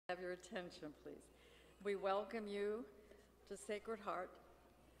Have your attention, please. We welcome you to Sacred Heart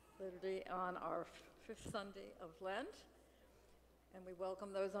Liturgy on our fifth Sunday of Lent, and we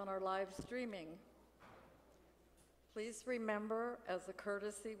welcome those on our live streaming. Please remember, as a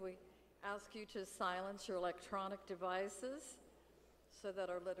courtesy, we ask you to silence your electronic devices so that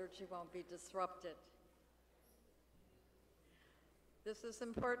our liturgy won't be disrupted. This is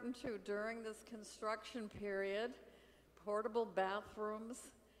important too. During this construction period, portable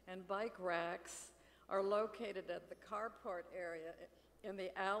bathrooms and bike racks are located at the carport area in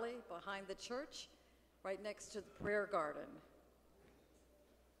the alley behind the church, right next to the prayer garden.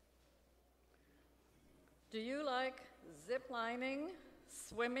 Do you like zip lining,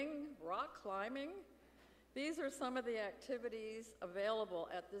 swimming, rock climbing? These are some of the activities available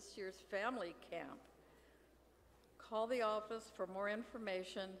at this year's family camp. Call the office for more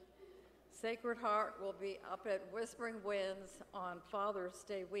information. Sacred Heart will be up at Whispering Winds on Father's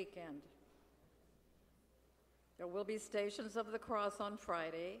Day weekend. There will be Stations of the Cross on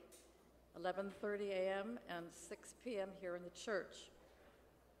Friday, 11:30 a.m. and 6 p.m. here in the church.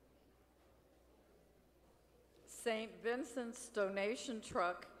 St. Vincent's donation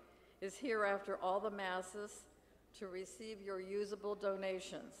truck is here after all the Masses to receive your usable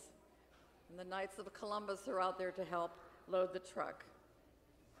donations. And the Knights of Columbus are out there to help load the truck.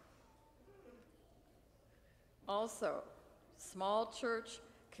 Also, small church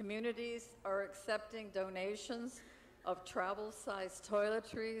communities are accepting donations of travel-sized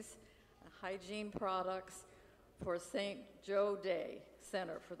toiletries and hygiene products for St. Joe Day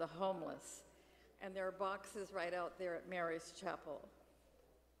Center for the Homeless. And there are boxes right out there at Mary's Chapel.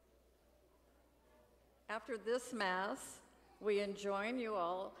 After this Mass, we enjoin you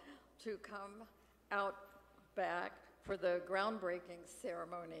all to come out back for the groundbreaking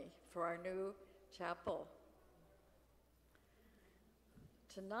ceremony for our new chapel.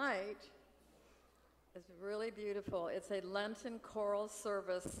 Tonight is really beautiful. It's a Lenten choral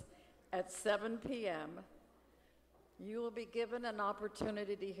service at 7 p.m. You will be given an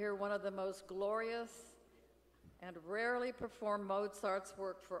opportunity to hear one of the most glorious and rarely performed Mozart's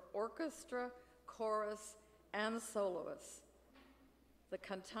work for orchestra, chorus, and soloists, the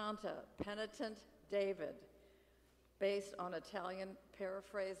cantata Penitent David, based on Italian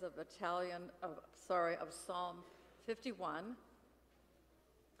paraphrase of Psalm 51.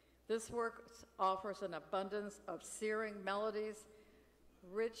 This work offers an abundance of searing melodies,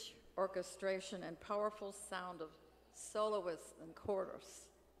 rich orchestration, and powerful sound of soloists and chorus.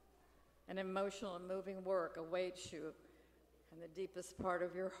 An emotional and moving work awaits you in the deepest part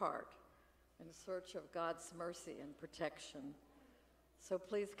of your heart in search of God's mercy and protection. So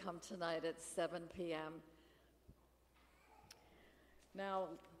please come tonight at 7 p.m. Now,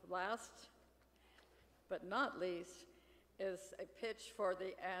 last but not least, is a pitch for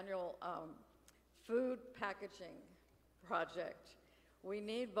the annual food packaging project. We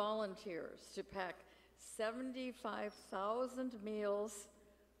need volunteers to pack 75,000 meals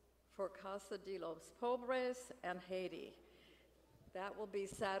for Casa de los Pobres and Haiti. That will be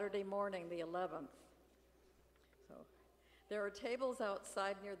Saturday morning, the 11th. So there are tables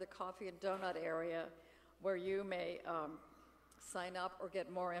outside near the coffee and donut area where you may sign up or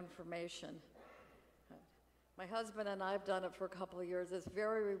get more information. My husband and I have done it for a couple of years. It's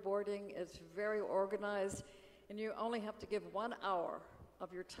very rewarding, it's very organized, and you only have to give 1 hour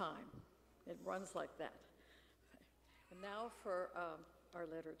of your time. It runs like that. And now for our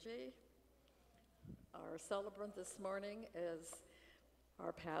liturgy. Our celebrant this morning is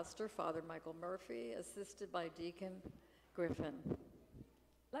our pastor, Father Michael Murphy, assisted by Deacon Griffin.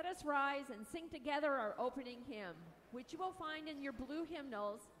 Let us rise and sing together our opening hymn, which you will find in your blue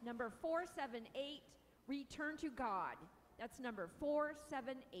hymnals, number 478, Return to God. That's number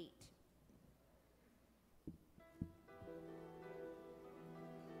 478.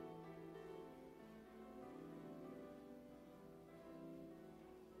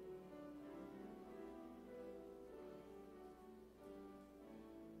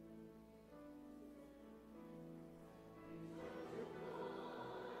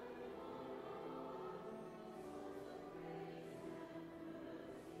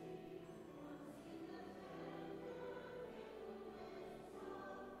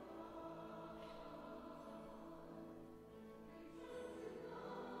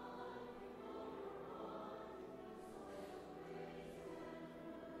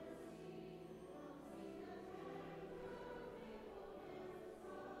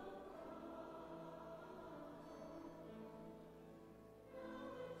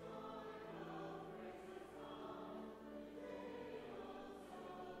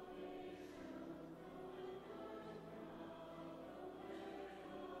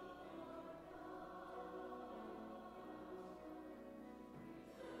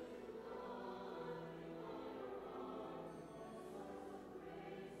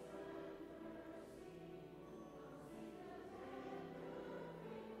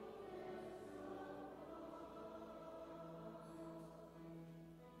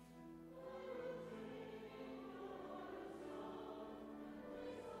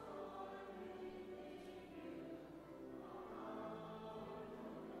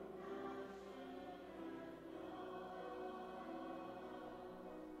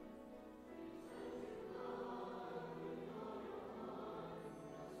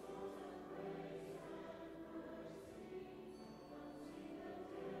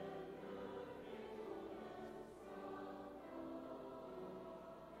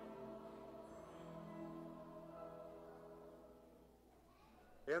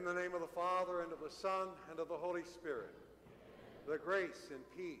 In the name of the Father, and of the Son, and of the Holy Spirit, the grace and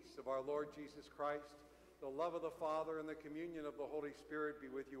peace of our Lord Jesus Christ, the love of the Father, and the communion of the Holy Spirit be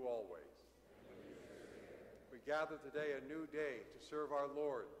with you always. We gather today a new day to serve our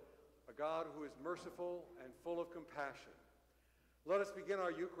Lord, a God who is merciful and full of compassion. Let us begin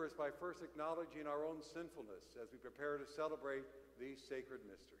our Eucharist by first acknowledging our own sinfulness as we prepare to celebrate these sacred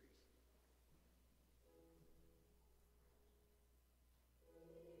mysteries.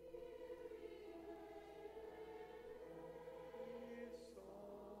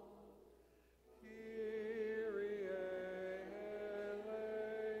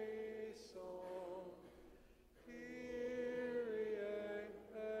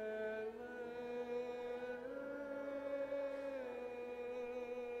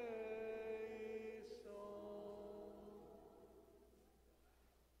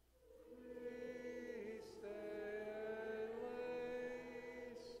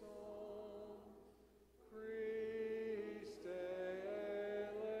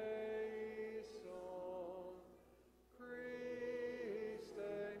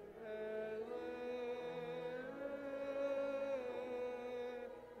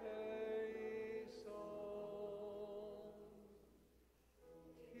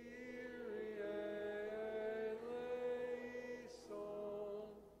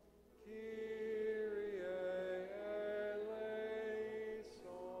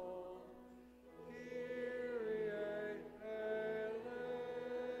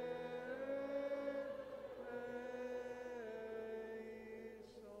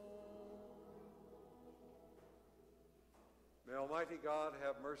 May Almighty God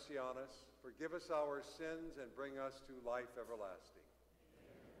have mercy on us, forgive us our sins, and bring us to life everlasting.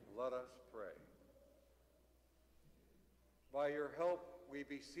 Let us pray. By your help, we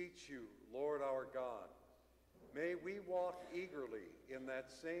beseech you, Lord our God, may we walk eagerly in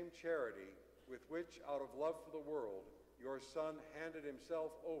that same charity with which, out of love for the world, your Son handed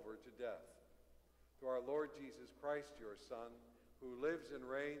himself over to death. Through our Lord Jesus Christ, your Son, who lives and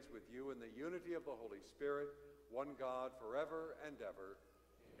reigns with you in the unity of the Holy Spirit, one God, forever and ever.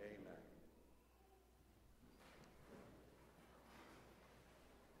 Amen.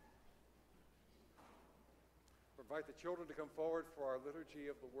 Invite the children to come forward for our liturgy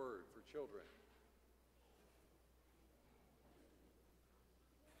of the Word for children.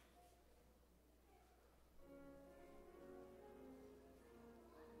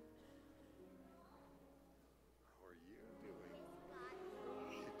 How are you doing?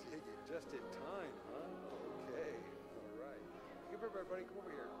 You did it just in time, huh? Okay. All right. Give everybody, come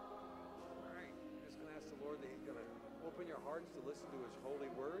over here. All right. I'm just going to ask the Lord that he's going to open your hearts to listen to his holy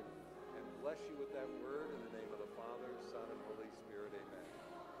word and bless you with that word in the name of the Father, Son, and Holy Spirit. Amen.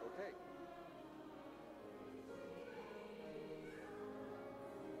 Okay.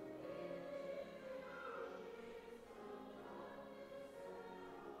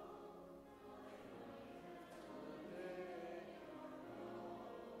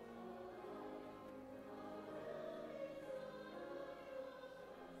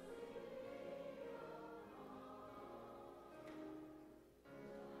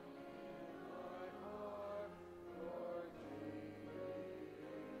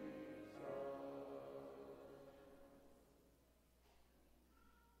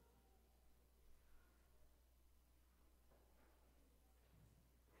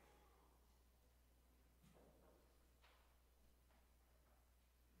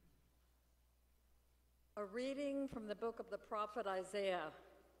 A reading from the book of the prophet Isaiah.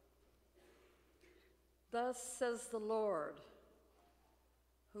 Thus says the Lord,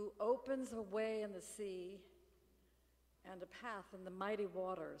 who opens a way in the sea and a path in the mighty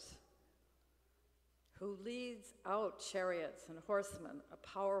waters, who leads out chariots and horsemen, a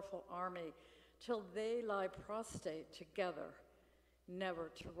powerful army, till they lie prostrate together,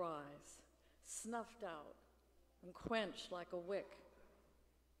 never to rise, snuffed out and quenched like a wick.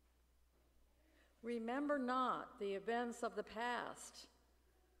 Remember not the events of the past,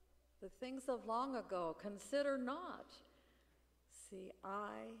 the things of long ago. Consider not. See,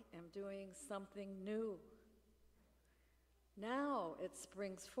 I am doing something new. Now it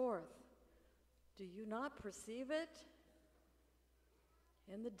springs forth. Do you not perceive it?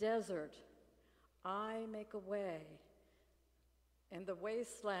 In the desert, I make a way. In the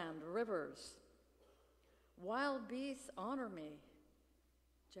wasteland, rivers. Wild beasts honor me,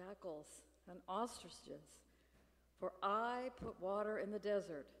 jackals and ostriches, for I put water in the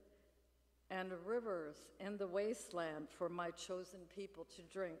desert and rivers in the wasteland for my chosen people to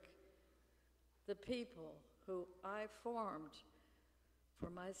drink, the people who I formed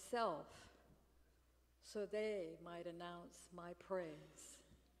for myself, so they might announce my praise.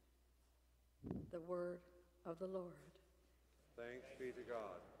 The word of the Lord. Thanks be to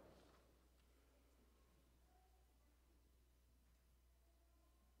God.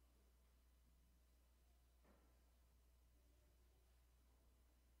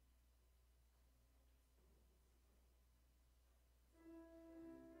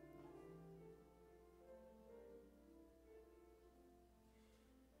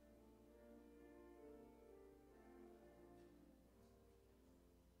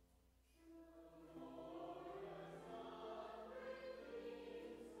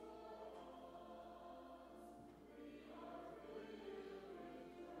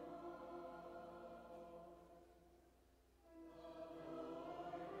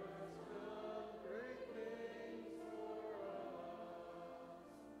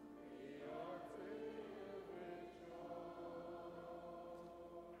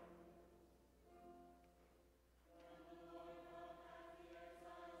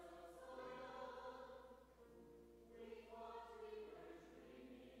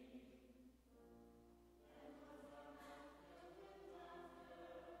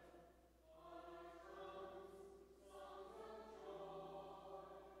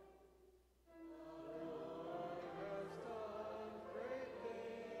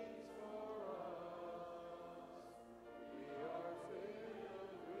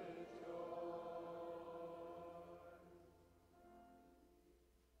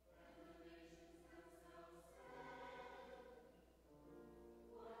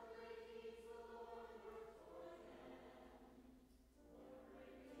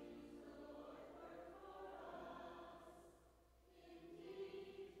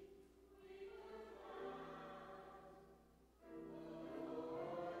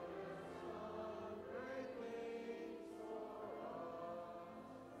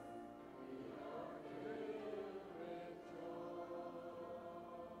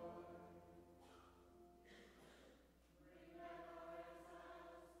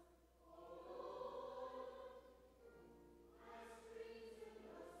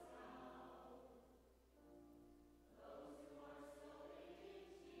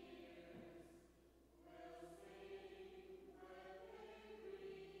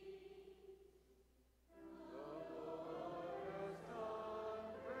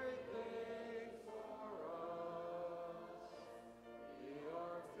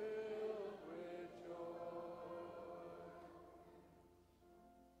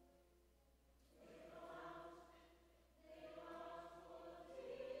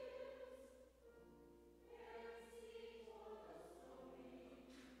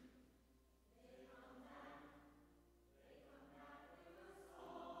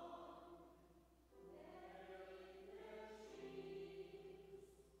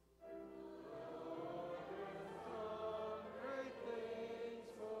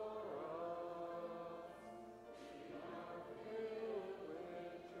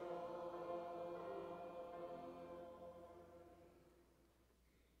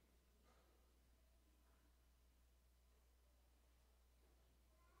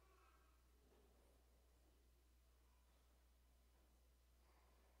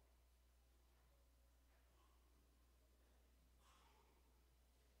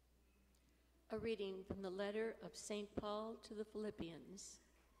 A reading from the letter of St. Paul to the Philippians.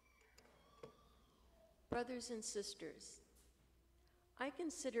 Brothers and sisters, I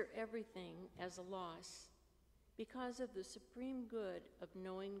consider everything as a loss because of the supreme good of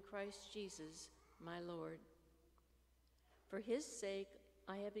knowing Christ Jesus, my Lord. For his sake,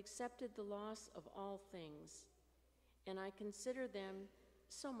 I have accepted the loss of all things, and I consider them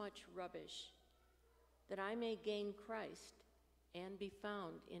so much rubbish, that I may gain Christ and be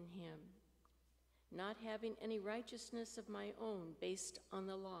found in him, not having any righteousness of my own based on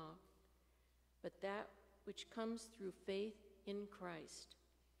the law, but that which comes through faith in Christ,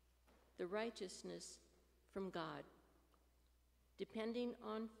 the righteousness from God, depending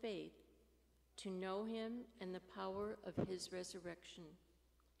on faith to know him and the power of his resurrection,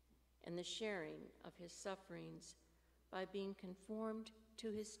 and the sharing of his sufferings by being conformed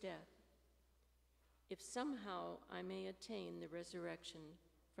to his death, if somehow I may attain the resurrection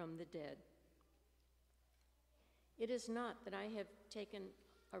from the dead. It is not that I have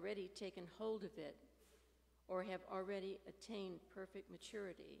already taken hold of it, or have already attained perfect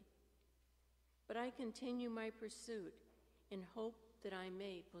maturity, but I continue my pursuit in hope that I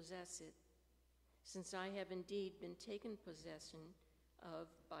may possess it, since I have indeed been taken possession of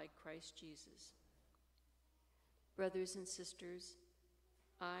by Christ Jesus. Brothers and sisters,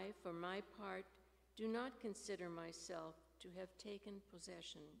 I, for my part, do not consider myself to have taken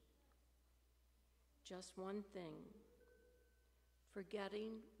possession. Just one thing,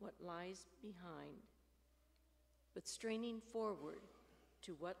 forgetting what lies behind, but straining forward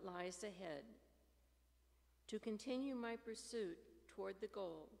to what lies ahead, to continue my pursuit toward the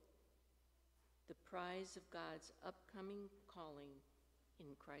goal, the prize of God's upcoming calling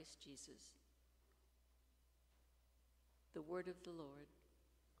in Christ Jesus. The word of the Lord.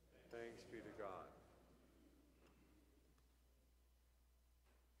 Thanks be to God.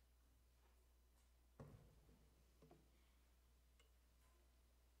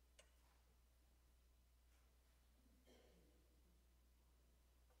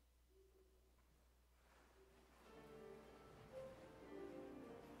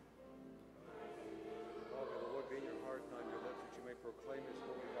 Proclaim his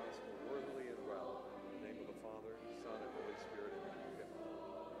holy gospel worthily and well. In the name of the Father, Son, and Holy Spirit. Amen.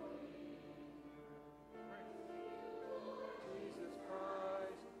 Jesus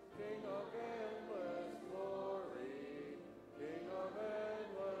Christ, King of endless glory, King of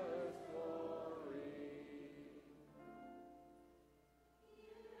endless glory.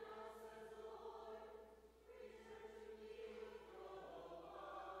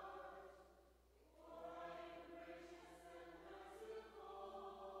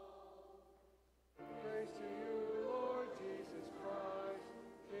 Praise to you, Lord Jesus Christ,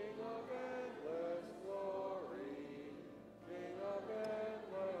 King of endless glory, King of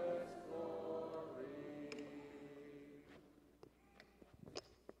endless glory.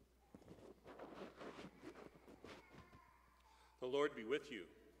 The Lord be with you.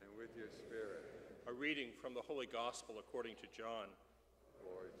 And with your spirit, A reading from the Holy Gospel according to John.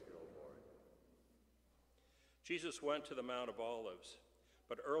 glory to you, O Lord. Jesus went to the Mount of Olives,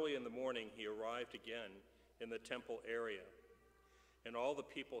 but early in the morning he arrived again in the temple area, and all the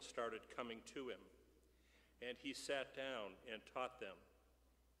people started coming to him, and he sat down and taught them.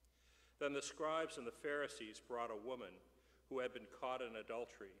 Then the scribes and the Pharisees brought a woman who had been caught in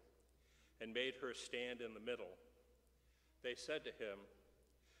adultery and made her stand in the middle. They said to him,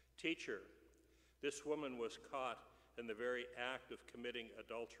 "Teacher, this woman was caught in the very act of committing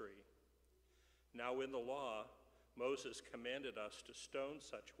adultery. Now in the law, Moses commanded us to stone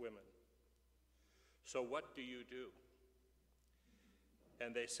such women. So what do you do?"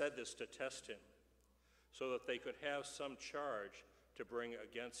 And they said this to test him, so that they could have some charge to bring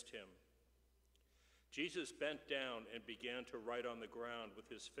against him. Jesus bent down and began to write on the ground with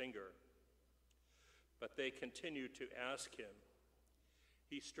his finger. But they continued to ask him.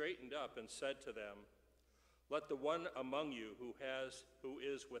 He straightened up and said to them, "Let the one among you who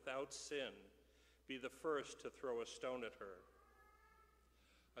is without sin be the first to throw a stone at her."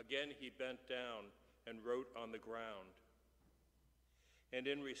 Again he bent down and wrote on the ground. And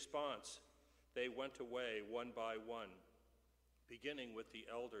in response, they went away one by one, beginning with the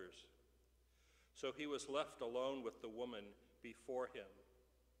elders. So he was left alone with the woman before him.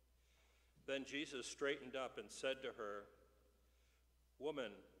 Then Jesus straightened up and said to her,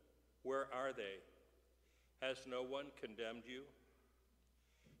 "Woman, where are they? Has no one condemned you?"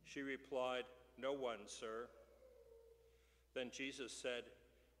 She replied, "No one, sir." Then Jesus said,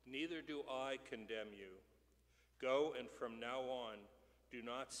 "Neither do I condemn you. Go, and from now on, do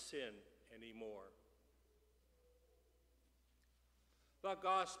not sin anymore." The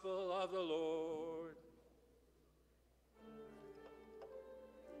Gospel of the Lord.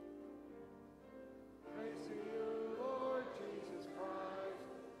 Praise to you, Lord Jesus Christ,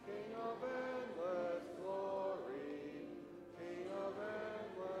 King of endless glory, King of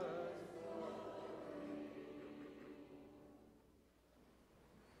endless glory.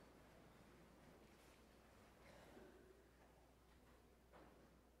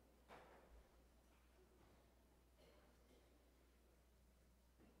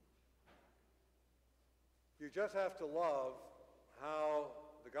 You just have to love how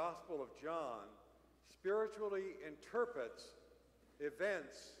the Gospel of John spiritually interprets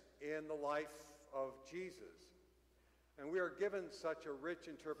events in the life of Jesus. And we are given such a rich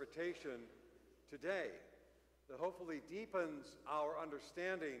interpretation today that hopefully deepens our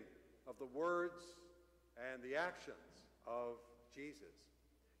understanding of the words and the actions of Jesus,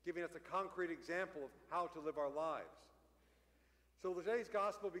 giving us a concrete example of how to live our lives. So today's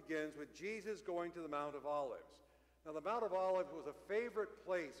gospel begins with Jesus going to the Mount of Olives. Now, the Mount of Olives was a favorite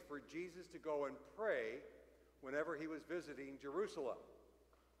place for Jesus to go and pray whenever he was visiting Jerusalem.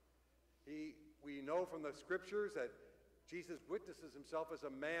 We know from the scriptures that Jesus witnesses himself as a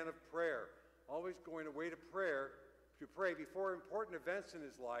man of prayer, always going away to pray before important events in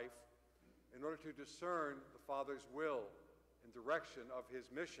his life in order to discern the Father's will and direction of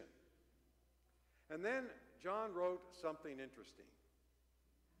his mission. And then John wrote something interesting.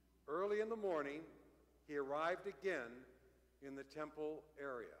 Early in the morning, he arrived again in the temple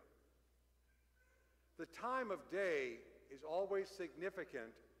area. The time of day is always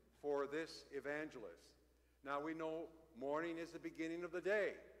significant for this evangelist. Now we know morning is the beginning of the day.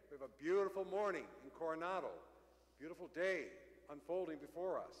 We have a beautiful morning in Coronado, beautiful day unfolding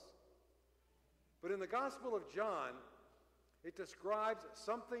before us. But in the Gospel of John, it describes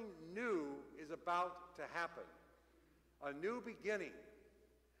something new is about to happen, a new beginning.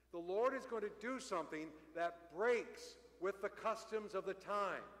 The Lord is going to do something that breaks with the customs of the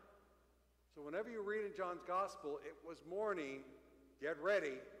time. So whenever you read in John's Gospel, it was morning, get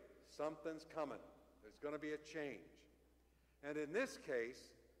ready, something's coming. There's going to be a change. And in this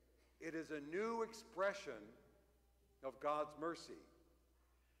case, it is a new expression of God's mercy.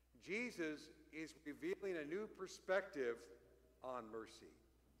 Jesus is revealing a new perspective on mercy,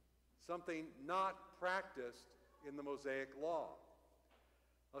 something not practiced in the Mosaic law.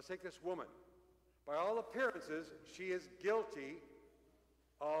 Let's take this woman. By all appearances, she is guilty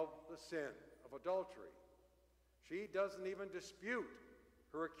of the sin of adultery. She doesn't even dispute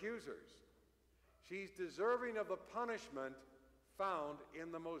her accusers. She's deserving of the punishment found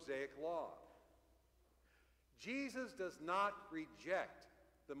in the Mosaic law. Jesus does not reject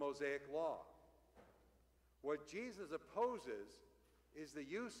the Mosaic law. What Jesus opposes is the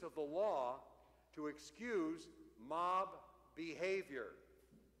use of the law to excuse mob behavior.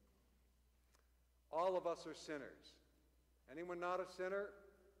 All of us are sinners. Anyone not a sinner?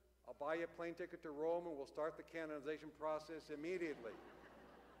 I'll buy you a plane ticket to Rome and we'll start the canonization process immediately.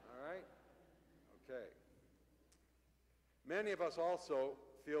 All right? Okay. Many of us also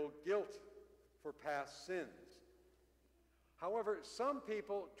feel guilt for past sins. However, some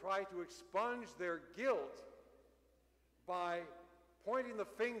people try to expunge their guilt by pointing the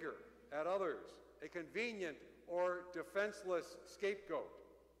finger at others, a convenient or defenseless scapegoat.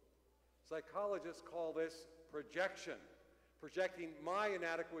 Psychologists call this projection, projecting my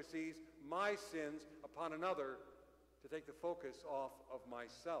inadequacies, my sins upon another to take the focus off of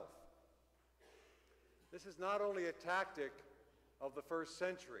myself. This is not only a tactic of the first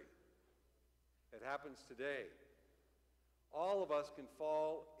century, it happens today. All of us can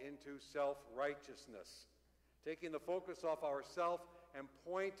fall into self-righteousness, taking the focus off ourselves and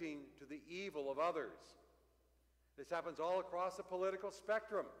pointing to the evil of others. This happens all across the political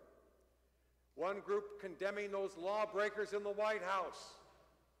spectrum. One group condemning those lawbreakers in the White House.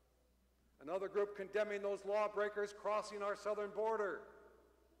 Another group condemning those lawbreakers crossing our southern border.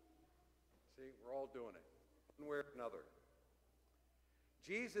 See, we're all doing it, one way or another.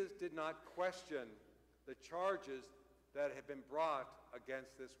 Jesus did not question the charges that had been brought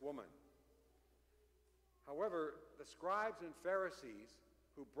against this woman. However, the scribes and Pharisees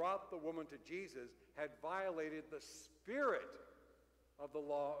who brought the woman to Jesus had violated the spirit of the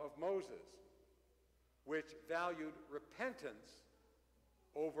law of Moses, which valued repentance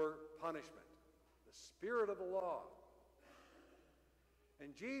over punishment, the spirit of the law.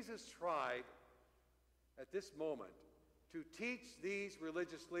 And Jesus tried at this moment to teach these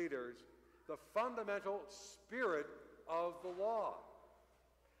religious leaders the fundamental spirit of the law.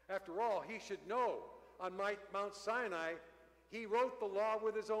 After all, he should know on Mount Sinai, he wrote the law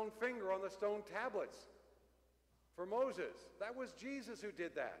with his own finger on the stone tablets for Moses. That was Jesus who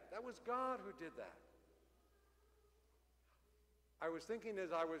did that. That was God who did that. I was thinking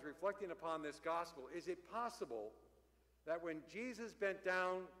as I was reflecting upon this gospel, is it possible that when Jesus bent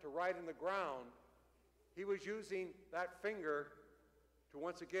down to write in the ground, he was using that finger to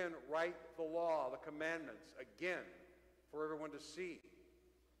once again write the law, the commandments, again, for everyone to see?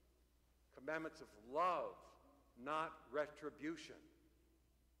 Commandments of love, not retribution.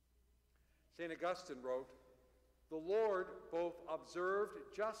 St. Augustine wrote, "The Lord both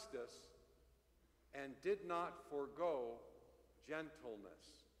observed justice and did not forego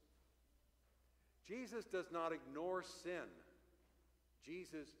gentleness." Jesus does not ignore sin.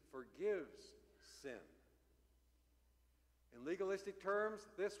 Jesus forgives sin. In legalistic terms,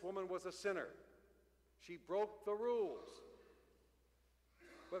 this woman was a sinner. She broke the rules.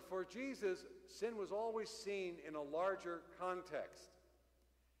 But for Jesus, sin was always seen in a larger context.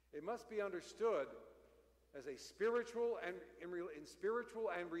 It must be understood as a spiritual and in spiritual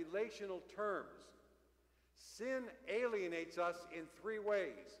and relational terms. Sin alienates us in three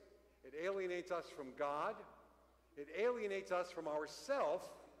ways. It alienates us from God, it alienates us from ourselves,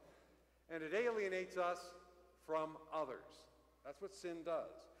 and it alienates us from others. That's what sin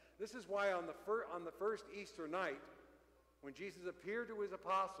does. This is why on the first Easter night, when Jesus appeared to his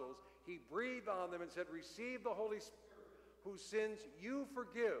apostles, he breathed on them and said, "Receive the Holy Spirit. Whose sins you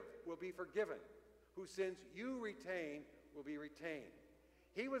forgive will be forgiven. Whose sins you retain will be retained."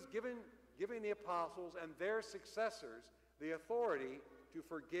 He was giving the apostles and their successors the authority to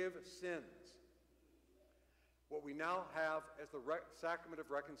forgive sins. What we now have as the sacrament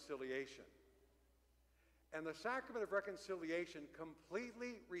of reconciliation. And the sacrament of reconciliation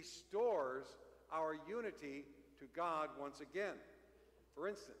completely restores our unity to God once again. For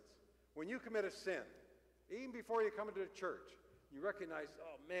instance, when you commit a sin, even before you come into the church, you recognize,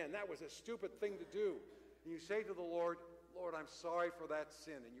 oh man, that was a stupid thing to do. And you say to the Lord, Lord, I'm sorry for that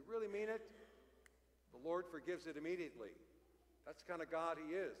sin. And you really mean it? The Lord forgives it immediately. That's the kind of God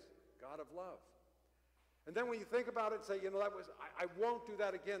he is, God of love. And then when you think about it and say, I won't do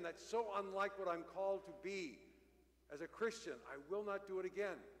that again. That's so unlike what I'm called to be as a Christian. I will not do it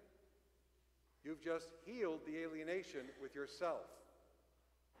again. You've just healed the alienation with yourself.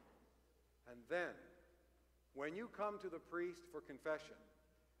 And then, when you come to the priest for confession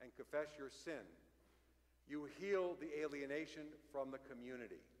and confess your sin, you heal the alienation from the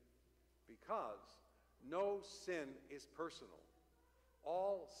community. Because no sin is personal.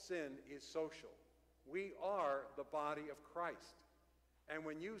 All sin is social. We are the body of Christ. And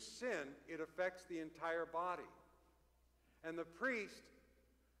when you sin, it affects the entire body. And the priest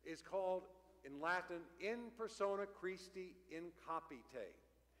is called, in Latin, in persona Christi in capite.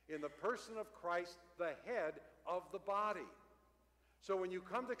 In the person of Christ, the head of the body. So when you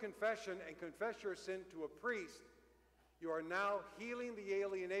come to confession and confess your sin to a priest, you are now healing the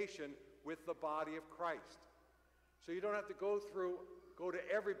alienation with the body of Christ. So you don't have to go to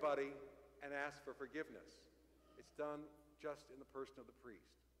everybody and ask for forgiveness. It's done just in the person of the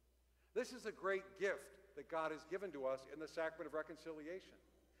priest. This is a great gift that God has given to us in the sacrament of reconciliation.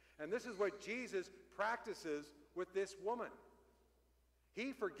 And this is what Jesus practices with this woman.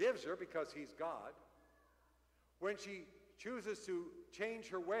 He forgives her because he's God. When she chooses to change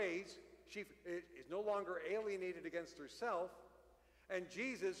her ways, she is no longer alienated against herself. And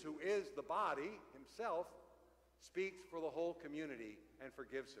Jesus, who is the body himself, speaks for the whole community and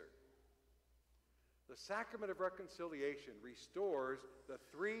forgives her. The sacrament of reconciliation restores the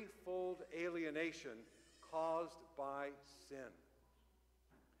threefold alienation caused by sin.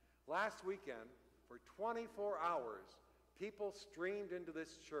 Last weekend, for 24 hours, people streamed into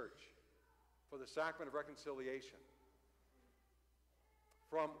this church for the sacrament of reconciliation.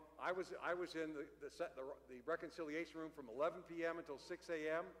 I was in the reconciliation room from 11 p.m. until 6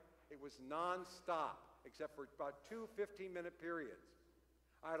 a.m. It was non-stop, except for about two 15-minute periods.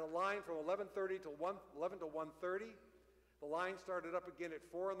 I had a line from 11:30 to 11 to 1:30. The line started up again at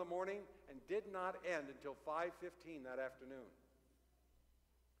 4 in the morning and did not end until 5:15 that afternoon.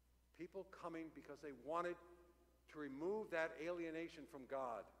 People coming because they wanted to remove that alienation from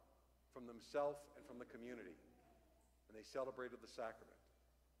God, from themselves, and from the community. And they celebrated the sacrament.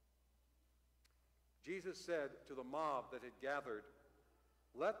 Jesus said to the mob that had gathered,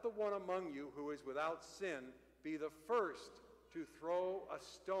 "Let the one among you who is without sin be the first to throw a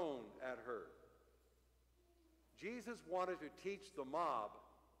stone at her." Jesus wanted to teach the mob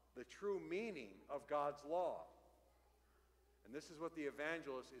the true meaning of God's law. And this is what the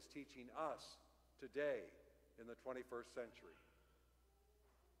evangelist is teaching us today in the 21st century.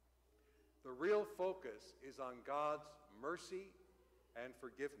 The real focus is on God's mercy and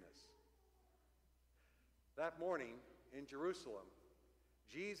forgiveness. That morning in Jerusalem,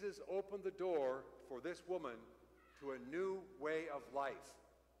 Jesus opened the door for this woman to a new way of life,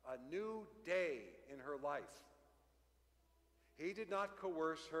 a new day in her life. He did not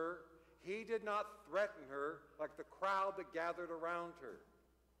coerce her. He did not threaten her like the crowd that gathered around her.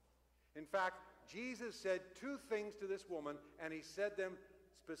 In fact, Jesus said two things to this woman, and he said them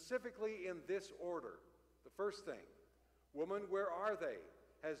specifically in this order. The first thing, "Woman, where are they?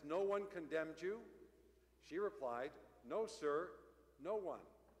 Has no one condemned you?" She replied, "No, sir, no one."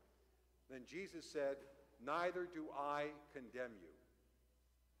 Then Jesus said, "Neither do I condemn you."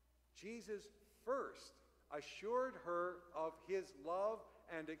 Jesus first assured her of his love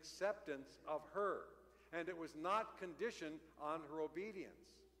and acceptance of her, and it was not conditioned on her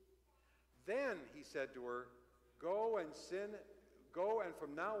obedience. Then he said to her, "Go and sin, go and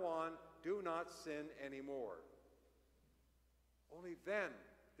from now on do not sin anymore." Only then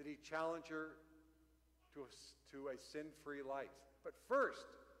did he challenge her to a sin-free life. But first,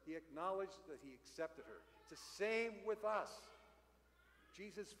 he acknowledged that he accepted her. It's the same with us.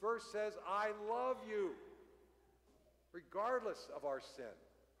 Jesus first says, "I love you," regardless of our sin.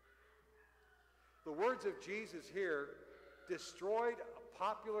 The words of Jesus here destroyed a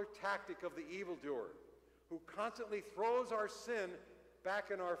popular tactic of the evildoer, who constantly throws our sin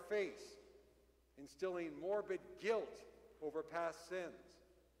back in our face, instilling morbid guilt over past sins.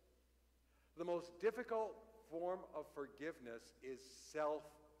 The most difficult form of forgiveness is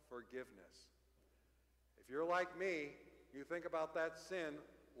self-forgiveness. If you're like me, You think about that sin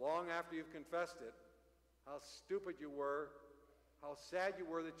long after you've confessed it, how stupid you were, how sad you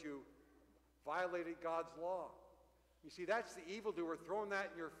were that you violated God's law. You see, that's the evildoer throwing that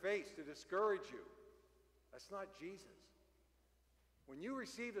in your face to discourage you. That's not Jesus. When you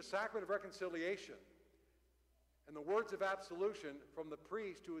receive the sacrament of reconciliation and the words of absolution from the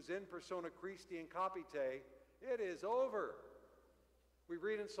priest who is in persona Christi and capite, it is over. We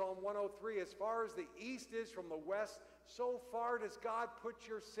read in Psalm 103, as far as the east is from the west, so far does God put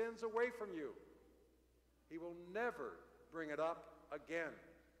your sins away from you. He will never bring it up again.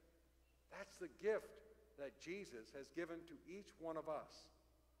 That's the gift that Jesus has given to each one of us.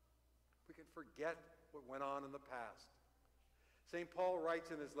 We can forget what went on in the past. St. Paul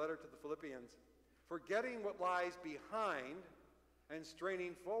writes in his letter to the Philippians, forgetting what lies behind and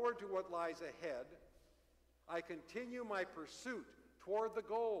straining forward to what lies ahead, I continue my pursuit toward the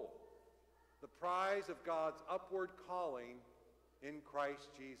goal, the prize of God's upward calling in Christ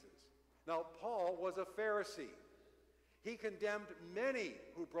Jesus. Now, Paul was a Pharisee. He condemned many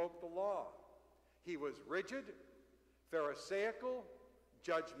who broke the law. He was rigid, pharisaical,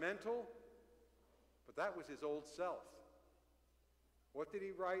 judgmental, but that was his old self. What did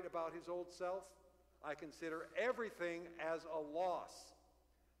he write about his old self? I consider everything as a loss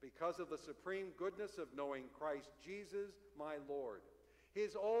because of the supreme goodness of knowing Christ Jesus, my Lord.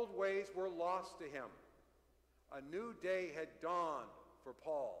 His old ways were lost to him. A new day had dawned for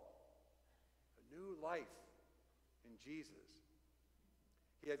Paul. A new life in Jesus.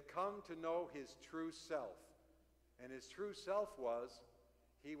 He had come to know his true self. And his true self was,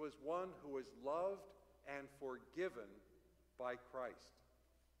 he was one who was loved and forgiven by Christ.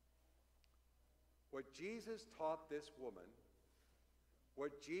 What Jesus taught this woman,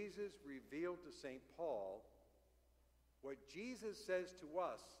 what Jesus revealed to St. Paul, what Jesus says to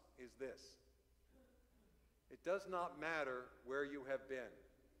us is this: it does not matter where you have been.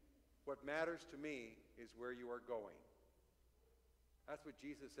 What matters to me is where you are going. That's what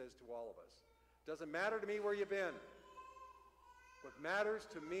Jesus says to all of us. It doesn't matter to me where you've been. What matters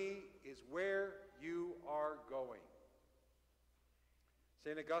to me is where you are going.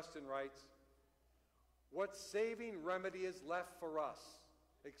 St. Augustine writes, what saving remedy is left for us,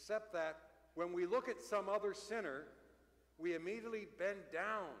 except that when we look at some other sinner, we immediately bend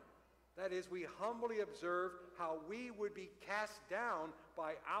down. That is, we humbly observe how we would be cast down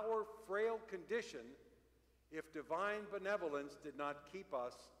by our frail condition if divine benevolence did not keep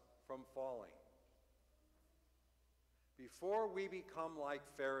us from falling. Before we become like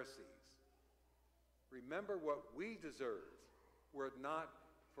Pharisees, remember what we deserve were it not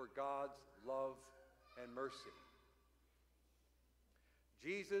for God's love and mercy.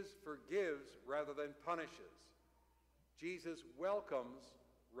 Jesus forgives rather than punishes. Jesus welcomes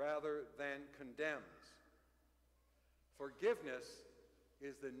rather than condemns. Forgiveness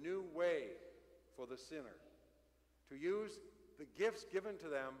is the new way for the sinner, to use the gifts given to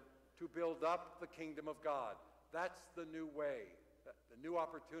them to build up the kingdom of God. That's the new way, the new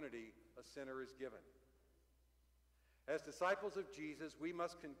opportunity a sinner is given. As disciples of Jesus, we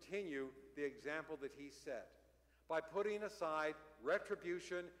must continue the example that he set by putting aside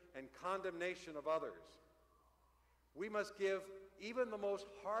retribution and condemnation of others. We must give even the most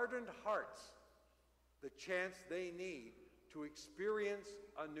hardened hearts the chance they need to experience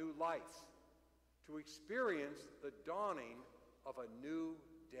a new life, to experience the dawning of a new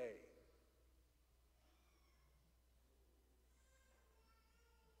day.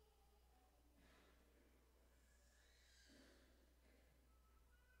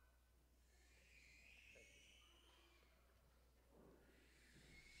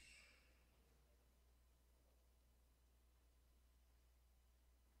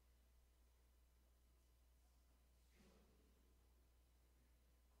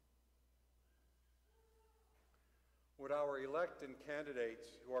 Would our elect and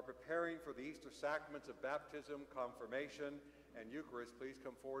candidates who are preparing for the Easter sacraments of baptism, confirmation, and Eucharist please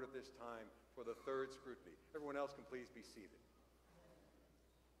come forward at this time for the third scrutiny. Everyone else can please be seated.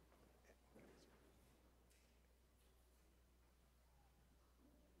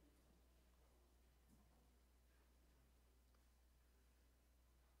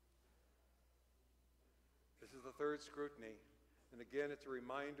 This is the third scrutiny, and again it's a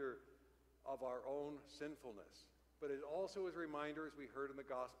reminder of our own sinfulness. But it also is a reminder, as we heard in the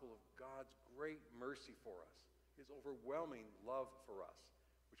gospel, of God's great mercy for us, his overwhelming love for us,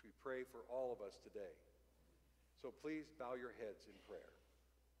 which we pray for all of us today. So please bow your heads in prayer.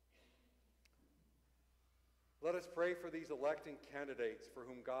 Let us pray for these electing candidates for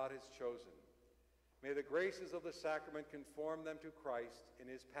whom God has chosen. May the graces of the sacrament conform them to Christ in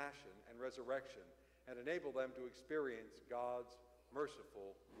his passion and resurrection, and enable them to experience God's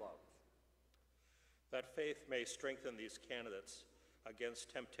merciful love. That faith may strengthen these candidates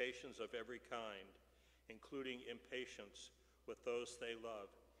against temptations of every kind, including impatience with those they love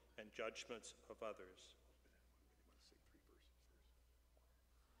and judgments of others.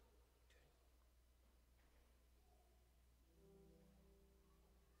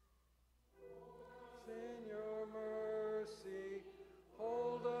 In your mercy,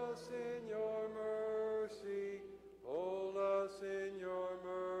 hold us in your mercy, hold us in your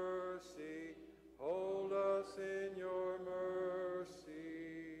mercy, hold us in your mercy.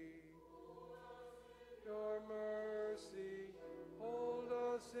 Your mercy, hold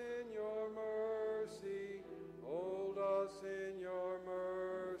us in your mercy, hold us in your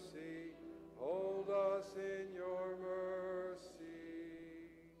mercy, hold us in your mercy.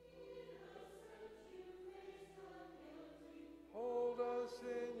 Hold us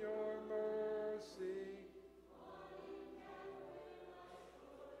in your mercy.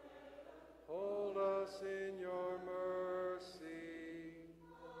 Hold us in your mercy.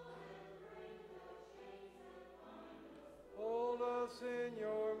 Hold us in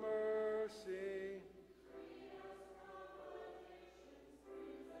your mercy.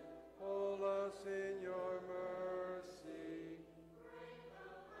 Hold us in your mercy.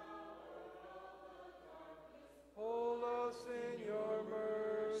 Hold us in your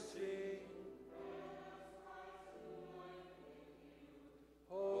mercy.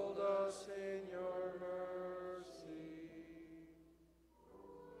 Hold us in your mercy.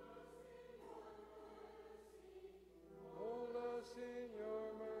 Hold us in your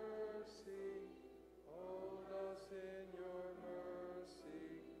mercy. Hold us in your mercy.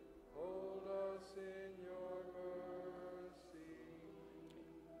 Hold us in your mercy.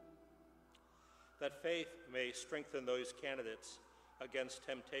 That faith may strengthen those candidates against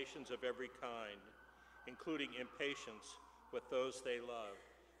temptations of every kind, including impatience with those they love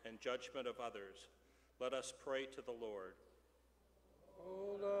and judgment of others. Let us pray to the Lord.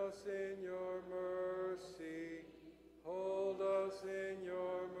 Hold us in your mercy. Hold us in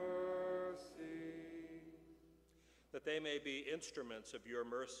your mercy. That they may be instruments of your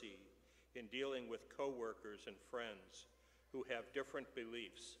mercy in dealing with co-workers and friends who have different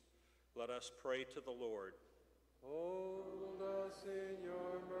beliefs. Let us pray to the Lord. Hold us in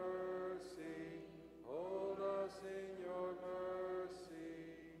your mercy. Hold us in your mercy.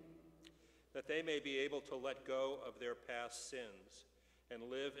 That they may be able to let go of their past sins and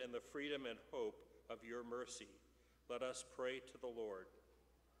live in the freedom and hope of your mercy. Let us pray to the Lord.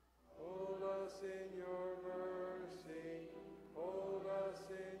 Hold us in your mercy. Hold us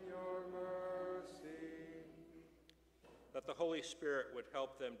in your mercy. That the Holy Spirit would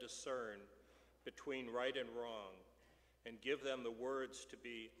help them discern between right and wrong and give them the words to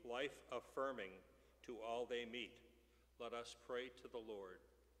be life-affirming to all they meet. Let us pray to the Lord.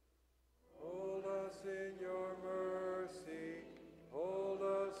 Hold us in your mercy. Hold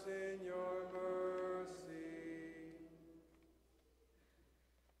us in your mercy.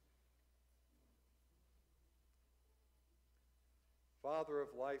 Father of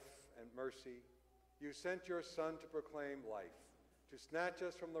life and mercy, you sent your Son to proclaim life, to snatch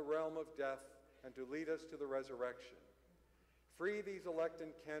us from the realm of death and to lead us to the resurrection. Free these elected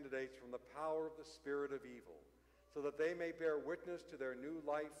candidates from the power of the spirit of evil, so that they may bear witness to their new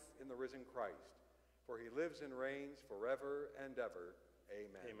life in the risen Christ. For he lives and reigns forever and ever.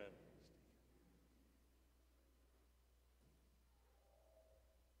 Amen. Amen.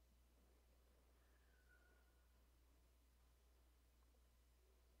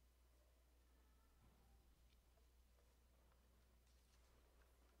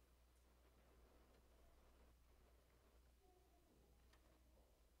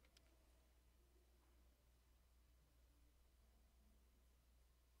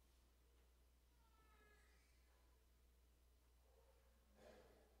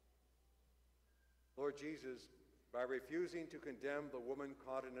 Lord Jesus, by refusing to condemn the woman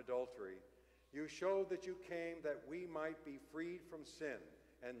caught in adultery, you showed that you came that we might be freed from sin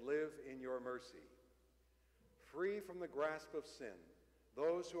and live in your mercy. Free from the grasp of sin,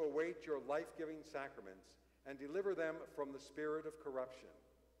 those who await your life-giving sacraments, and deliver them from the spirit of corruption.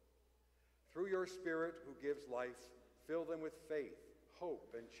 Through your Spirit who gives life, fill them with faith,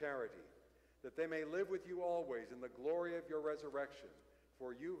 hope, and charity, that they may live with you always in the glory of your resurrection.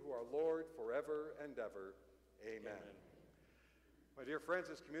 For you who are Lord forever and ever. Amen. Amen. My dear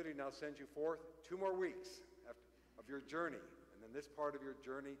friends, this community now sends you forth 2 more weeks of your journey, and then this part of your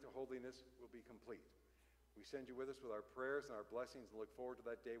journey to holiness will be complete. We send you with us with our prayers and our blessings and look forward to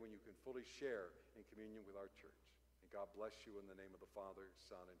that day when you can fully share in communion with our church. And God bless you in the name of the Father,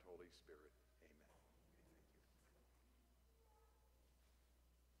 Son, and Holy Spirit. Amen.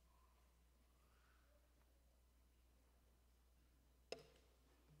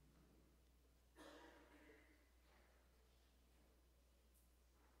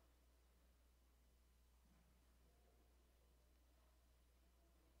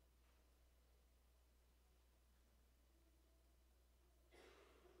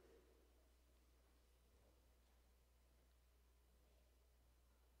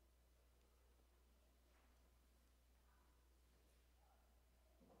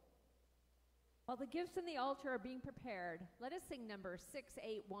 While the gifts in the altar are being prepared, let us sing number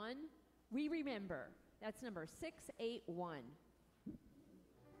 681, We Remember. That's number 681.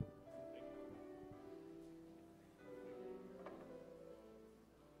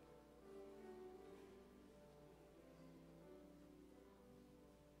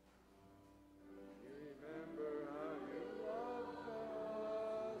 Remember how you loved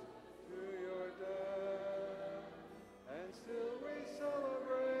us to your death, and still we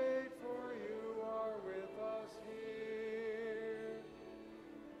celebrate, for you are with us here.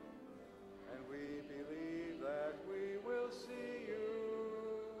 And we believe that we will see you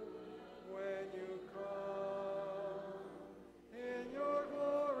when you come. In your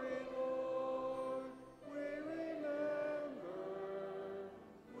glory, Lord, we remember,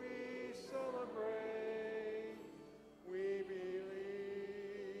 we celebrate, we believe.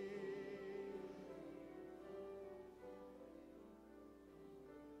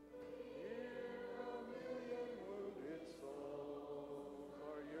 Here a million wounded souls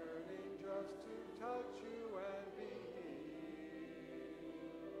are yearning just to touch you and be healed.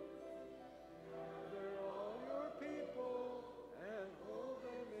 Gather all your people and hold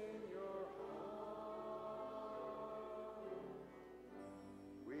them in your heart.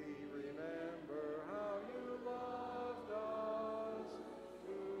 We remember how you loved us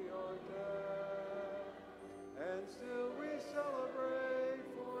to your death, and still we celebrate,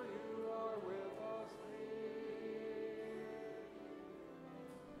 for you are with us here.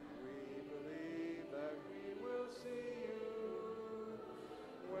 We believe that we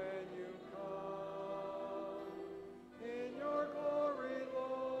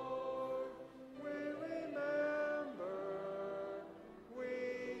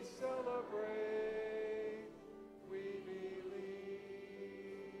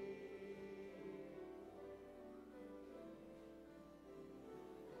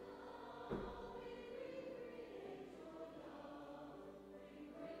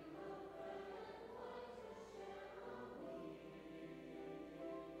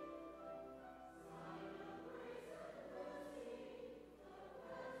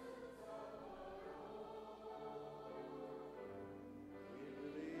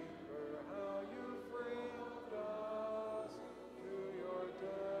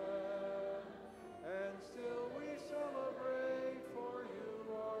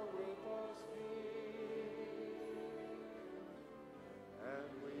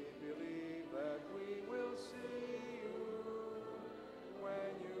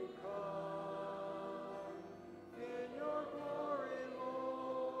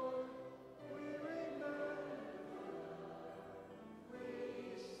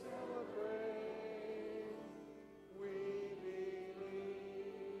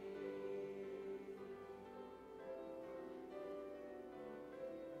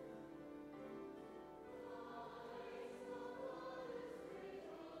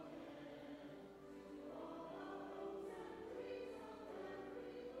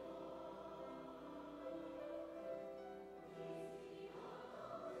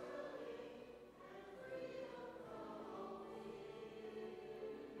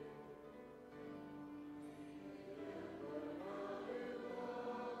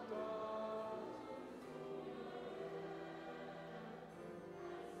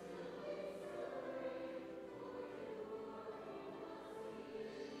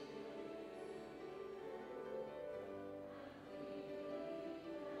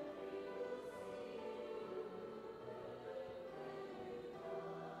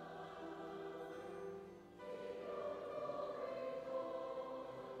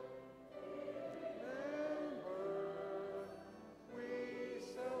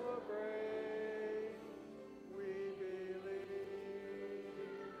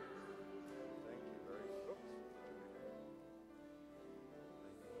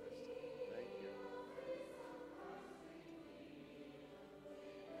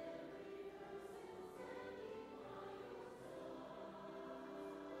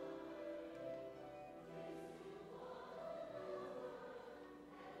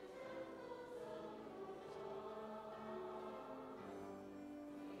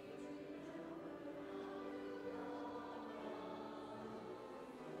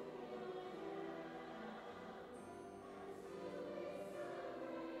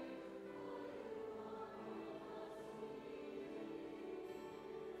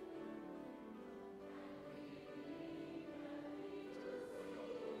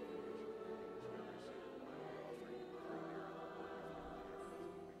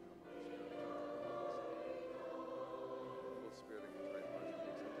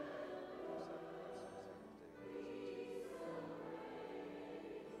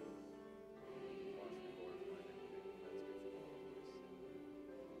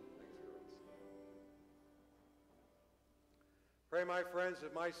Pray, my friends,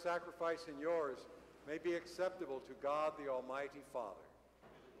 that my sacrifice and yours may be acceptable to God the Almighty Father.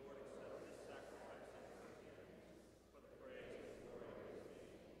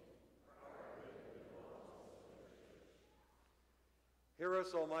 Hear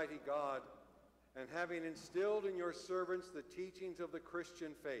us, Almighty God, and having instilled in your servants the teachings of the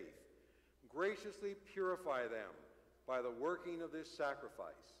Christian faith, graciously purify them by the working of this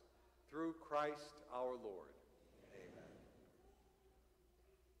sacrifice, through Christ our Lord. Amen.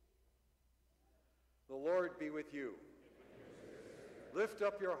 The Lord be with you. Lift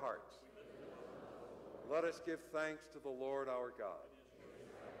up your hearts. Let us give thanks to the Lord our God.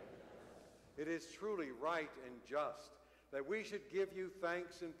 It is truly right and just that we should give you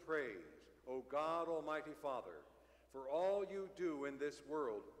thanks and praise, O God, Almighty Father, for all you do in this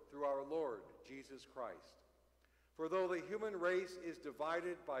world through our Lord Jesus Christ. For though the human race is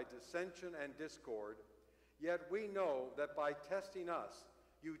divided by dissension and discord, yet we know that by testing us,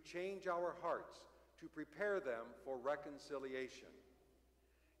 you change our hearts to prepare them for reconciliation.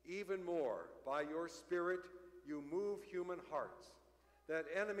 Even more, by your Spirit, you move human hearts, that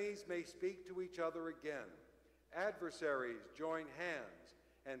enemies may speak to each other again, adversaries join hands,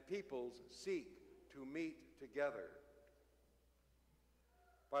 and peoples seek to meet together.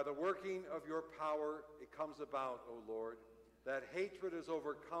 By the working of your power, it comes about, O Lord, that hatred is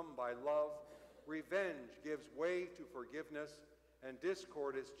overcome by love, revenge gives way to forgiveness, and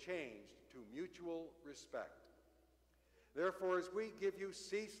discord is changed to mutual respect. Therefore, as we give you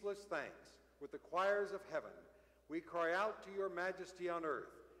ceaseless thanks with the choirs of heaven, we cry out to your majesty on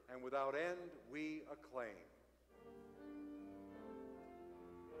earth, and without end we acclaim.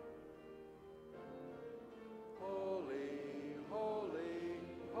 Holy, holy,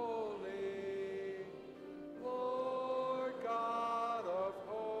 holy, Lord God of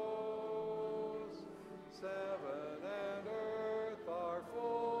hosts, heaven and earth are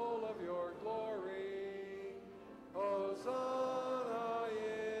full of your glory. Hosanna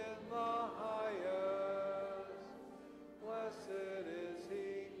in the highest. Blessed is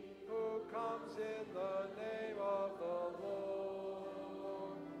he who comes in the name of the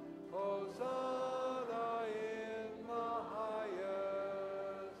Lord. Hosanna in the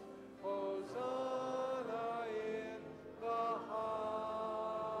highest. Hosanna in the highest.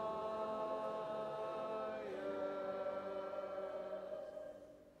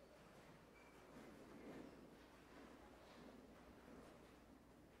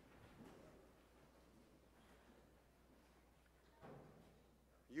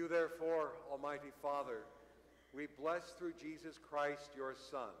 You therefore, Almighty Father, we bless through Jesus Christ, your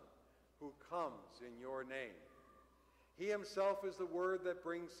Son, who comes in your name. He himself is the word that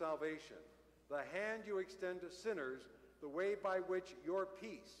brings salvation, the hand you extend to sinners, the way by which your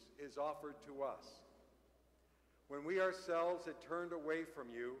peace is offered to us. When we ourselves had turned away from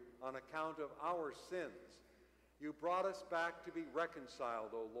you on account of our sins, you brought us back to be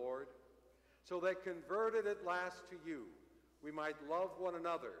reconciled, O Lord, so that converted at last to you, we might love one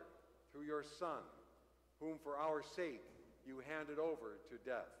another through your Son, whom for our sake you handed over to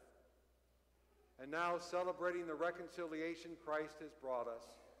death. And now, celebrating the reconciliation Christ has brought us,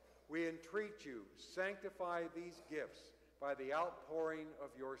 we entreat you, sanctify these gifts by the outpouring of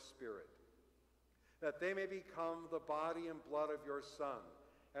your Spirit, that they may become the body and blood of your Son,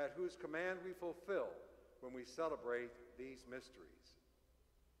 at whose command we fulfill when we celebrate these mysteries.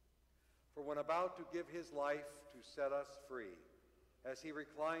 For when about to give his life to set us free, as he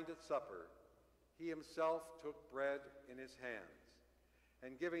reclined at supper, he himself took bread in his hands,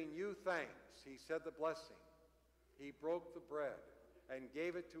 and giving you thanks, he said the blessing. He broke the bread and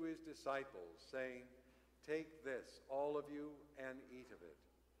gave it to his disciples, saying, "Take this, all of you, and eat of it.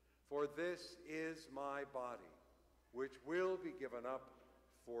 For this is my body, which will be given up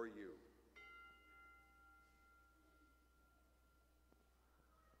for you."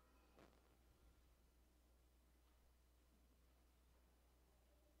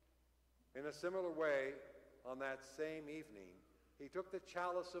 In a similar way, on that same evening, he took the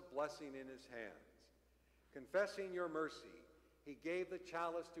chalice of blessing in his hands. Confessing your mercy, he gave the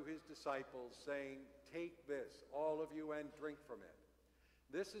chalice to his disciples, saying, "Take this, all of you, and drink from it.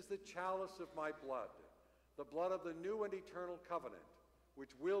 This is the chalice of my blood, the blood of the new and eternal covenant,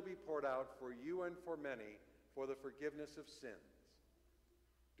 which will be poured out for you and for many for the forgiveness of sins.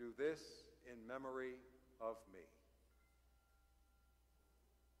 Do this in memory of me."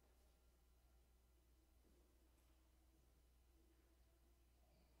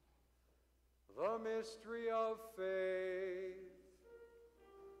 The mystery of faith.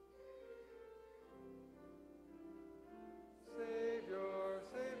 Savior,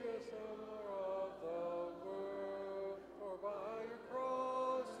 Savior, Savior of the world, for by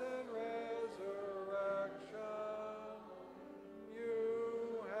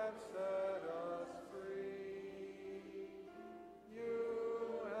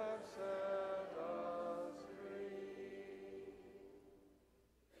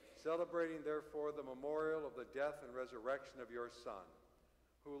celebrating therefore the memorial of the death and resurrection of your Son,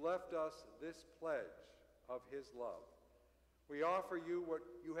 who left us this pledge of his love, we offer you what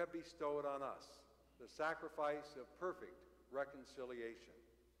you have bestowed on us, the sacrifice of perfect reconciliation.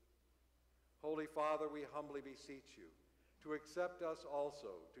 Holy Father, we humbly beseech you to accept us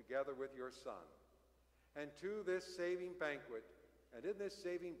also together with your Son, and to this saving banquet, and in this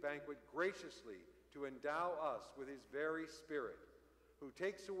saving banquet graciously to endow us with his very Spirit, who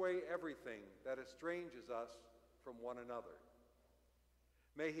takes away everything that estranges us from one another.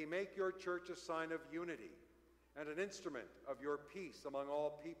 May he make your church a sign of unity and an instrument of your peace among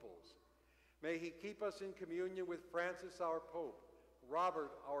all peoples. May he keep us in communion with Francis, our Pope,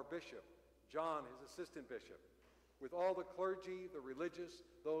 Robert, our Bishop, John, his assistant bishop, with all the clergy, the religious,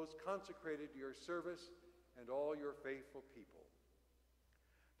 those consecrated to your service, and all your faithful people.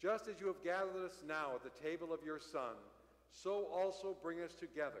 Just as you have gathered us now at the table of your Son, so also bring us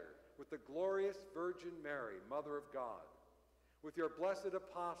together with the glorious Virgin Mary, Mother of God, with your blessed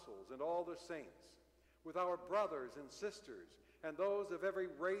apostles and all the saints, with our brothers and sisters and those of every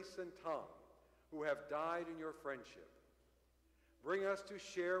race and tongue who have died in your friendship. Bring us to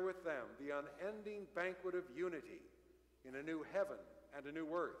share with them the unending banquet of unity in a new heaven and a new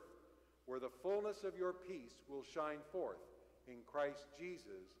earth, where the fullness of your peace will shine forth in Christ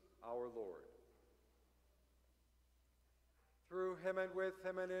Jesus our Lord. Through him and with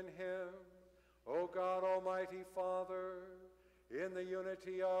him and in him, O God, Almighty Father, in the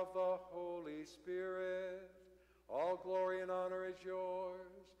unity of the Holy Spirit, all glory and honor is yours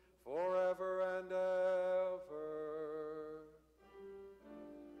forever and ever.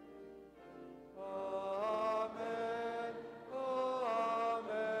 Amen. Amen.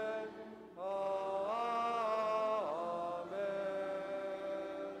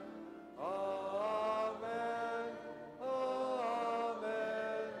 Amen. Amen.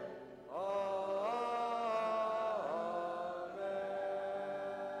 Amen.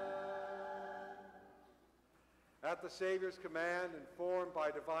 At the Savior's command, informed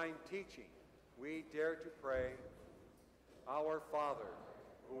by divine teaching, we dare to pray, Our Father,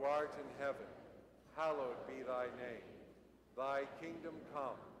 who art in heaven, hallowed be thy name. Thy kingdom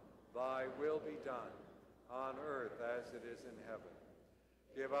come, thy will be done, on earth as it is in heaven.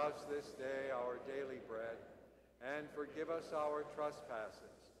 Give us this day our daily bread, and forgive us our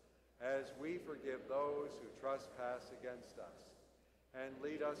trespasses, as we forgive those who trespass against us. And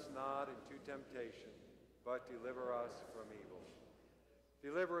lead us not into temptation, but deliver us from evil.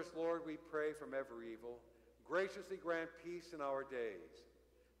 Deliver us, Lord, we pray, from every evil. Graciously grant peace in our days,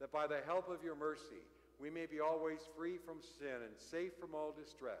 that by the help of your mercy we may be always free from sin and safe from all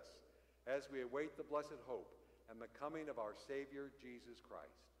distress, as we await the blessed hope and the coming of our Savior, Jesus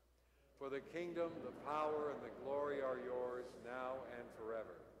Christ. For the kingdom, the power, and the glory are yours now and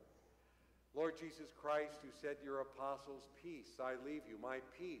forever. Lord Jesus Christ, who said to your apostles, "Peace I leave you, my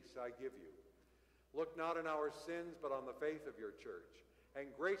peace I give you," look not on our sins, but on the faith of your church,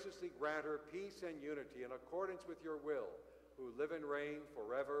 and graciously grant her peace and unity in accordance with your will, who live and reign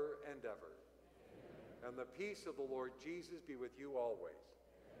forever and ever. Amen. And the peace of the Lord Jesus be with you always.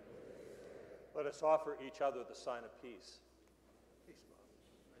 Let us offer each other the sign of peace. Peace, Bob.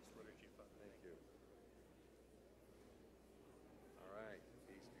 Nice liturgy, Father. Thank you. All right.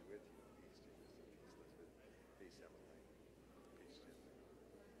 Peace be with you. Peace, Jesus. Peace, Emily. Peace, Jim.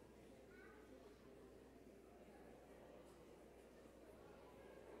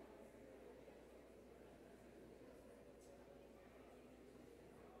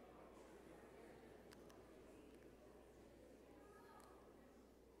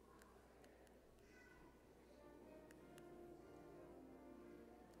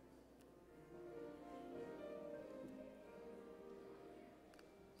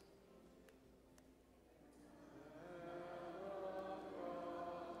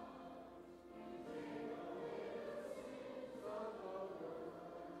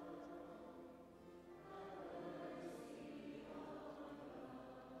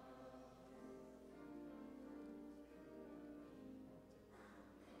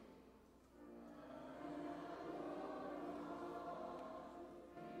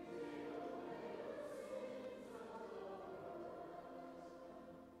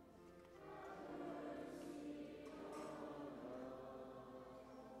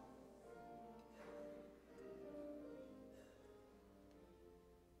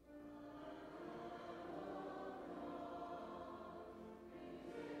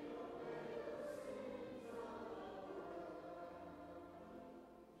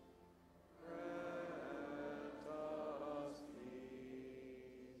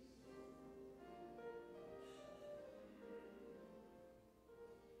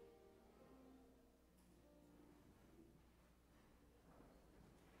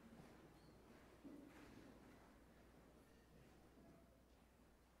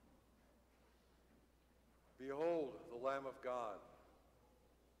 Lamb of God.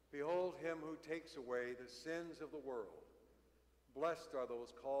 Behold him who takes away the sins of the world. Blessed are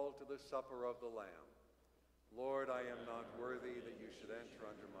those called to the supper of the Lamb. Lord, I am not worthy that you should enter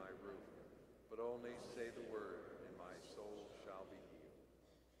under my roof, but only say the word, and my soul shall be healed.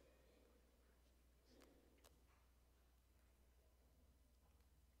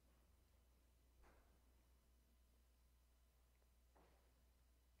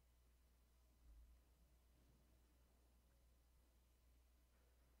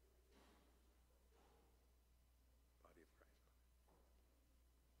 Body of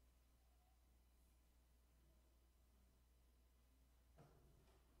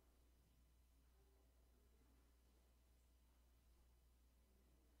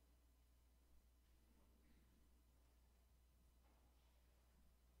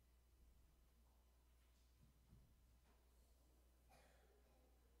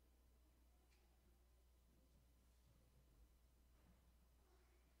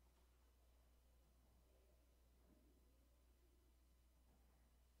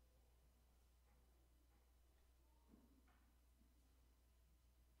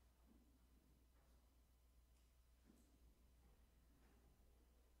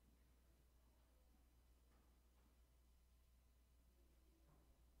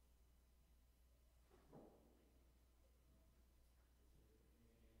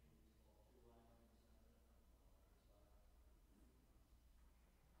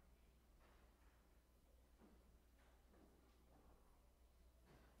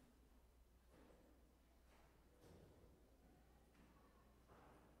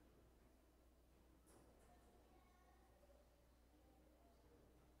Christ.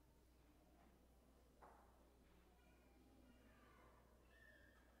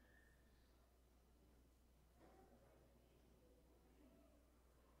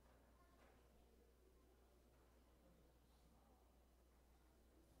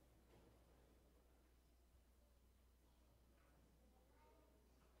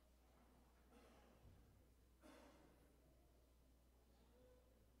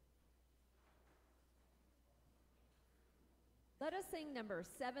 Let us sing number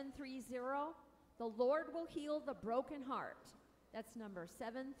 730. The Lord will heal the broken heart. That's number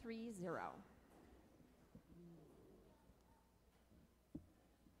 730.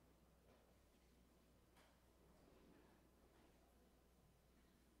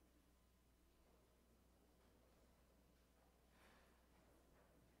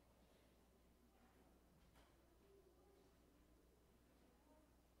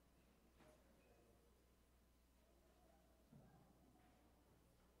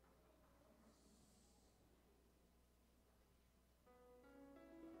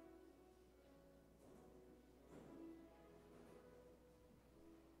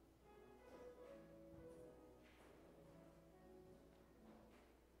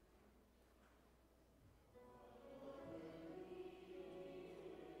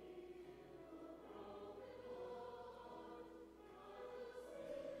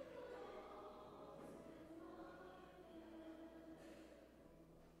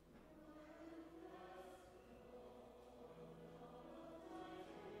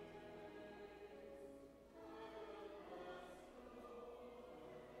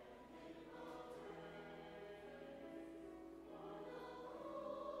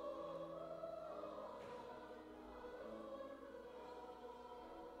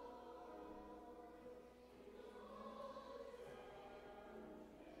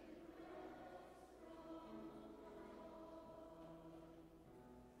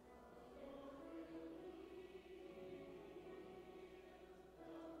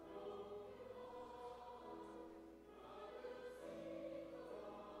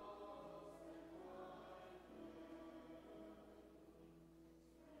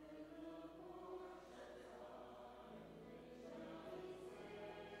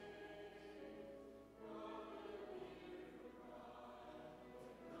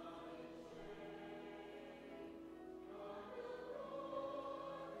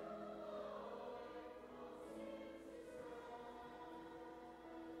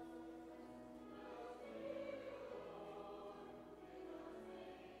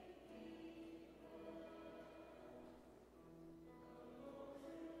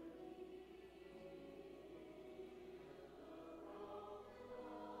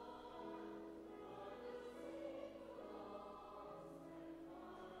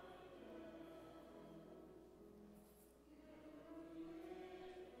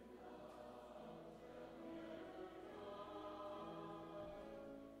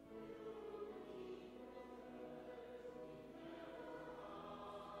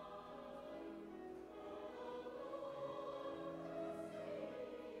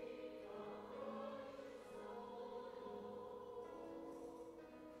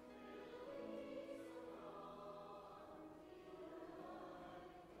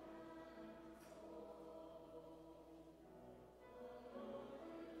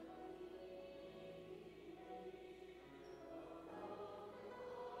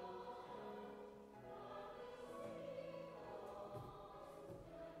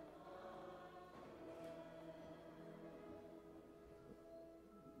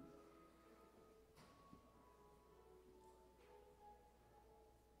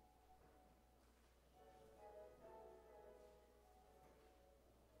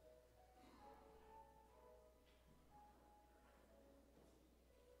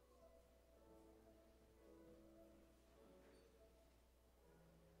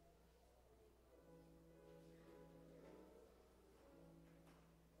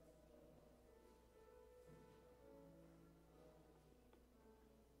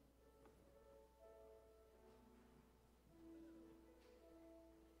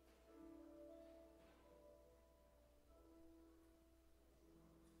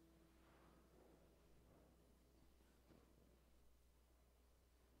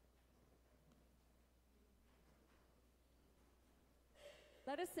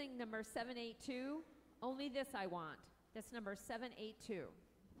 Let us sing number 782, Only This I Want. That's number 782.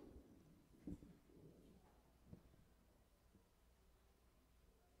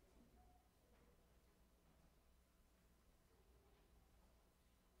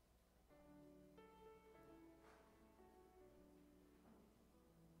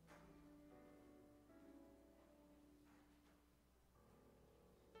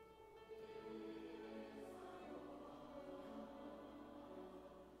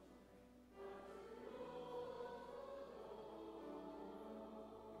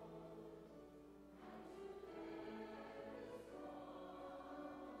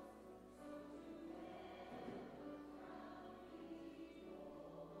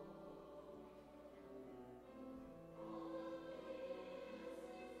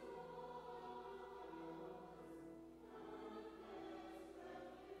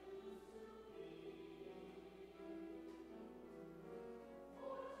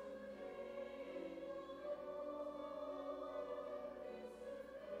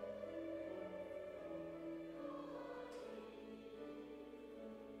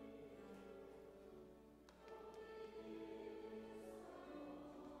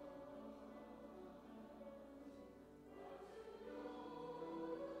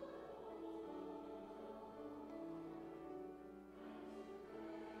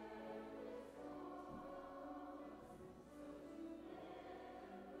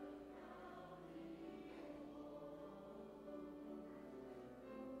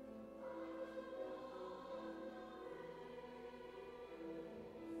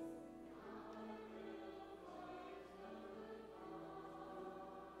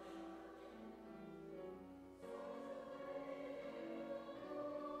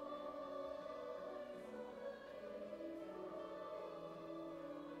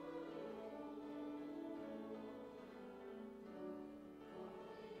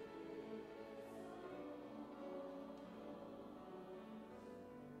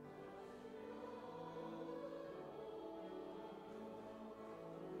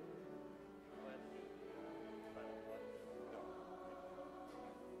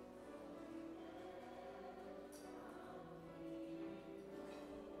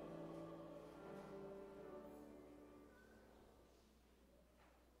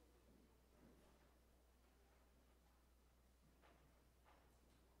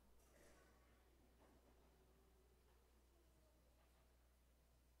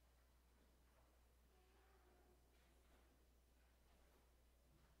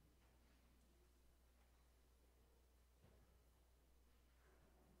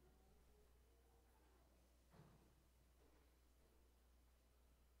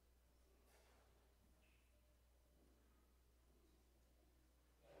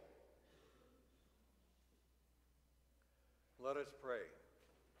 Let us pray.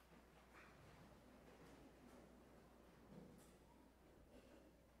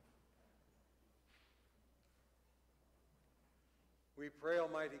 We pray,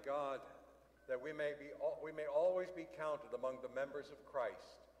 Almighty God, that we may always be counted among the members of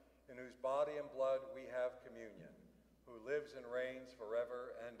Christ, in whose body and blood we have communion, who lives and reigns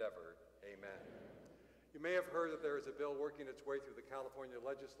forever and ever. Amen. You may have heard that there is a bill working its way through the California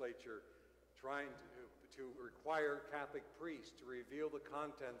legislature trying to require Catholic priests to reveal the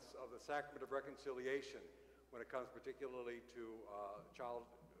contents of the sacrament of reconciliation when it comes particularly to child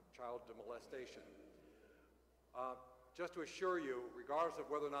molestation. Just to assure you, regardless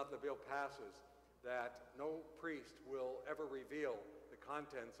of whether or not the bill passes, that no priest will ever reveal the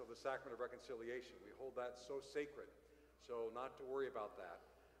contents of the sacrament of reconciliation. We hold that so sacred, so not to worry about that.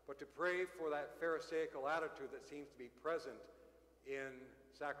 But to pray for that pharisaical attitude that seems to be present in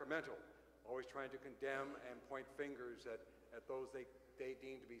Sacramento, always trying to condemn and point fingers at those they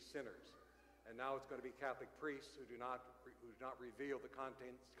deem to be sinners. And now it's going to be Catholic priests who do not reveal the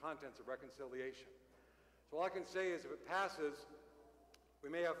contents of reconciliation. So all I can say is if it passes,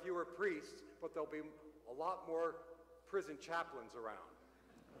 we may have fewer priests, but there'll be a lot more prison chaplains around.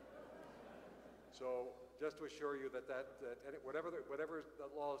 So just to assure you that whatever the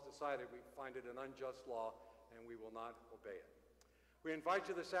law is decided, we find it an unjust law and we will not obey it. We invite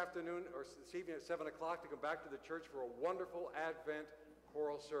you this afternoon, or this evening at 7 o'clock, to come back to the church for a wonderful Advent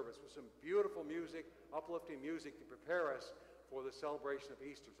choral service with some beautiful music, uplifting music to prepare us for the celebration of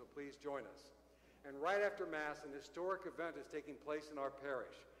Easter. So please join us. And right after Mass, an historic event is taking place in our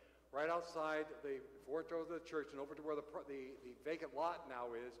parish. Right outside the front door of the church and over to where the vacant lot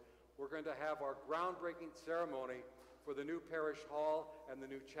now is, we're going to have our groundbreaking ceremony for the new parish hall and the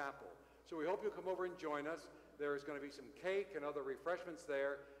new chapel. So we hope you'll come over and join us. There is going to be some cake and other refreshments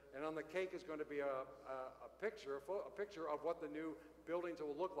there, and on the cake is going to be a picture of what the new buildings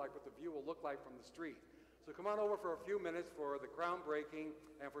will look like, what the view will look like from the street. So come on over for a few minutes for the groundbreaking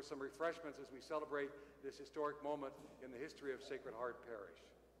and for some refreshments as we celebrate this historic moment in the history of Sacred Heart Parish.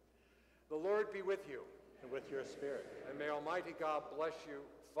 The Lord be with you. And with your spirit. And may Almighty God bless you,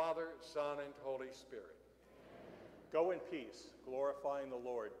 Father, Son, and Holy Spirit. Go in peace, glorifying the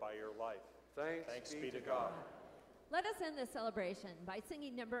Lord by your life. Thanks be to God. Let us end this celebration by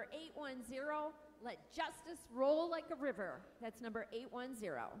singing number 810, Let Justice Roll Like a River. That's number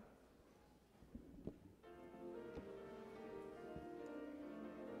 810.